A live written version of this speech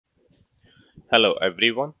Hello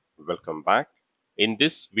everyone, welcome back. In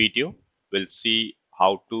this video, we'll see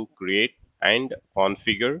how to create and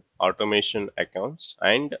configure automation accounts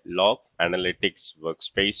and log analytics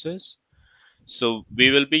workspaces. So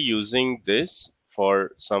we will be using this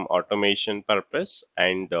for some automation purpose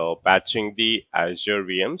and patching the Azure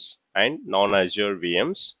VMs and non-Azure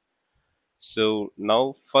VMs. So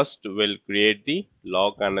now first we'll create the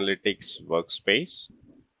log analytics workspace.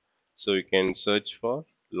 So you can search for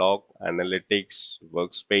log analytics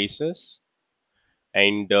workspaces,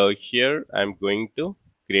 and here I'm going to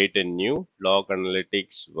create a new log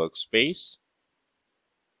analytics workspace.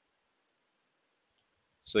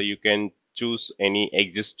 So you can choose any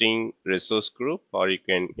existing resource group, or you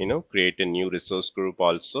can create a new resource group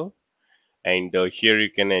also. And here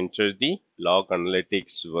you can enter the log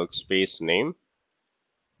analytics workspace name.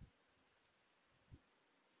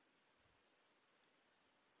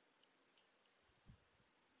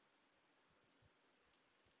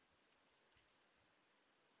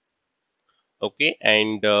 Okay,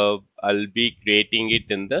 and I'll be creating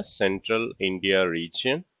it in the Central India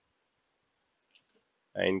region,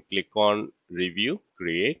 and click on Review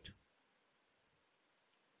Create.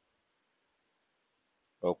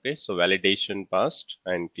 Okay, so validation passed,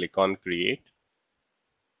 and click on Create.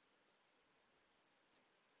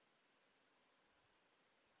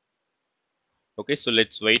 Okay, so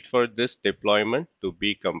let's wait for this deployment to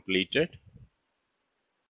be completed.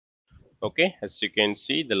 Okay, as you can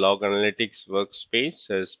see, the log analytics workspace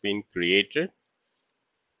has been created.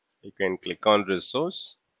 You can click on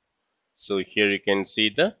resource. So here you can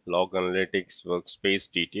see the log analytics workspace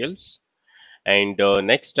details. And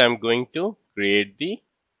next I'm going to create the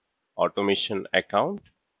automation account.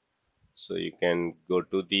 So you can go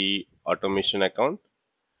to the automation account.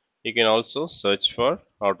 You can also search for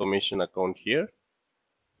automation account here,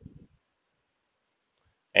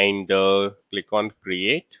 and click on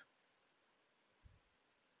create.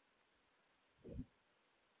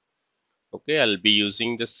 Okay, I'll be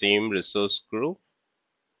using the same resource group,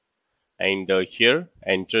 and here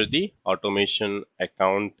enter the automation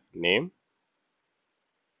account name.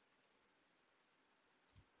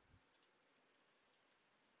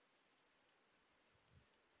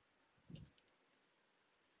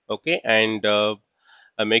 Okay, and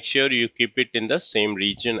make sure you keep it in the same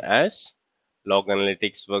region as log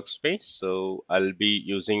analytics workspace. So I'll be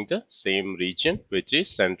using the same region, which is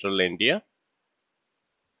Central India.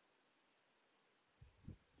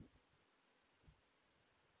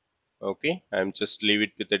 Okay, I'm just leave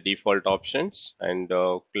it with the default options, and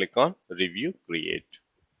click on review create.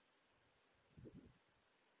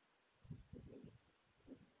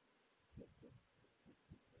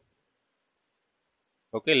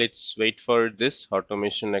 Okay, let's wait for this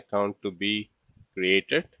automation account to be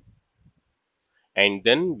created, and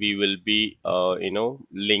then we will be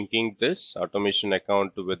linking this automation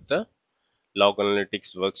account with the log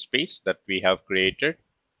analytics workspace that we have created.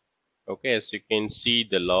 Okay, as you can see,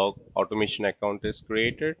 the log automation account is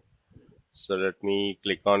created. So let me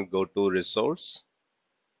click on go to resource.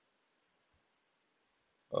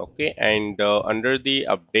 Okay, and under the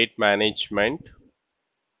update management,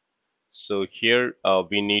 so here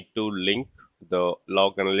we need to link the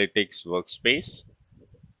log analytics workspace.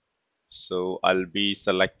 So I'll be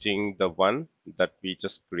selecting the one that we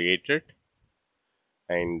just created,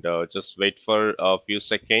 and just wait for a few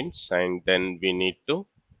seconds, and then we need to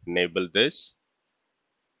enable this.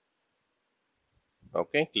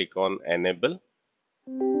 Okay, click on enable.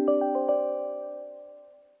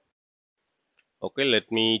 Okay,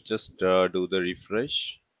 let me just do the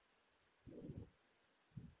refresh.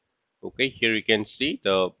 Okay, here you can see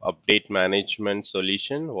the update management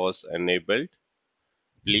solution was enabled.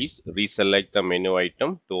 Please reselect the menu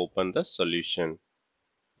item to open the solution.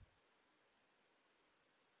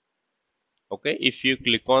 Okay, if you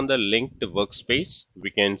click on the linked workspace,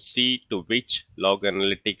 we can see to which log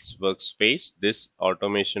analytics workspace this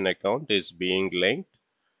automation account is being linked.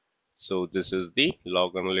 So this is the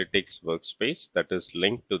log analytics workspace that is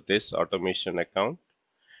linked to this automation account.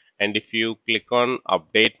 And if you click on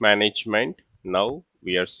update management, now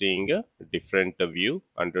we are seeing a different view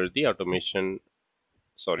under the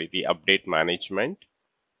the update management.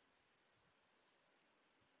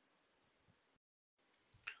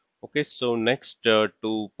 Okay, so next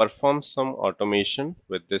to perform some automation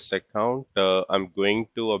with this account, I'm going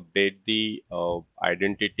to update the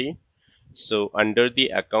identity. So under the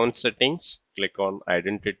account settings, click on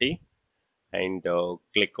identity, and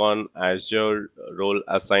click on Azure role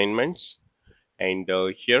assignments, and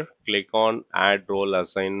here click on add role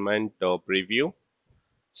assignment preview.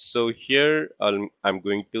 So here I'm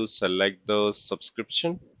going to select the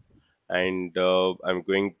subscription, and I'm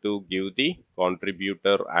going to give the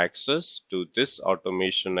contributor access to this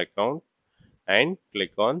automation account and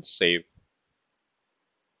click on save.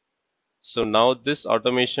 So now this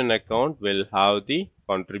automation account will have the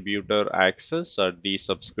contributor access at the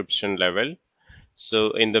subscription level.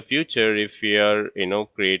 So in the future, if we are,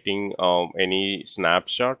 creating any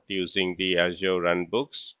snapshot using the Azure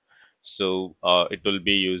Runbooks, so it will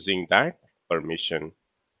be using that permission.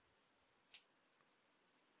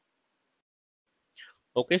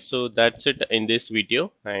 Okay, so that's it in this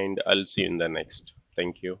video, and I'll see you in the next.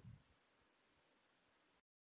 Thank you.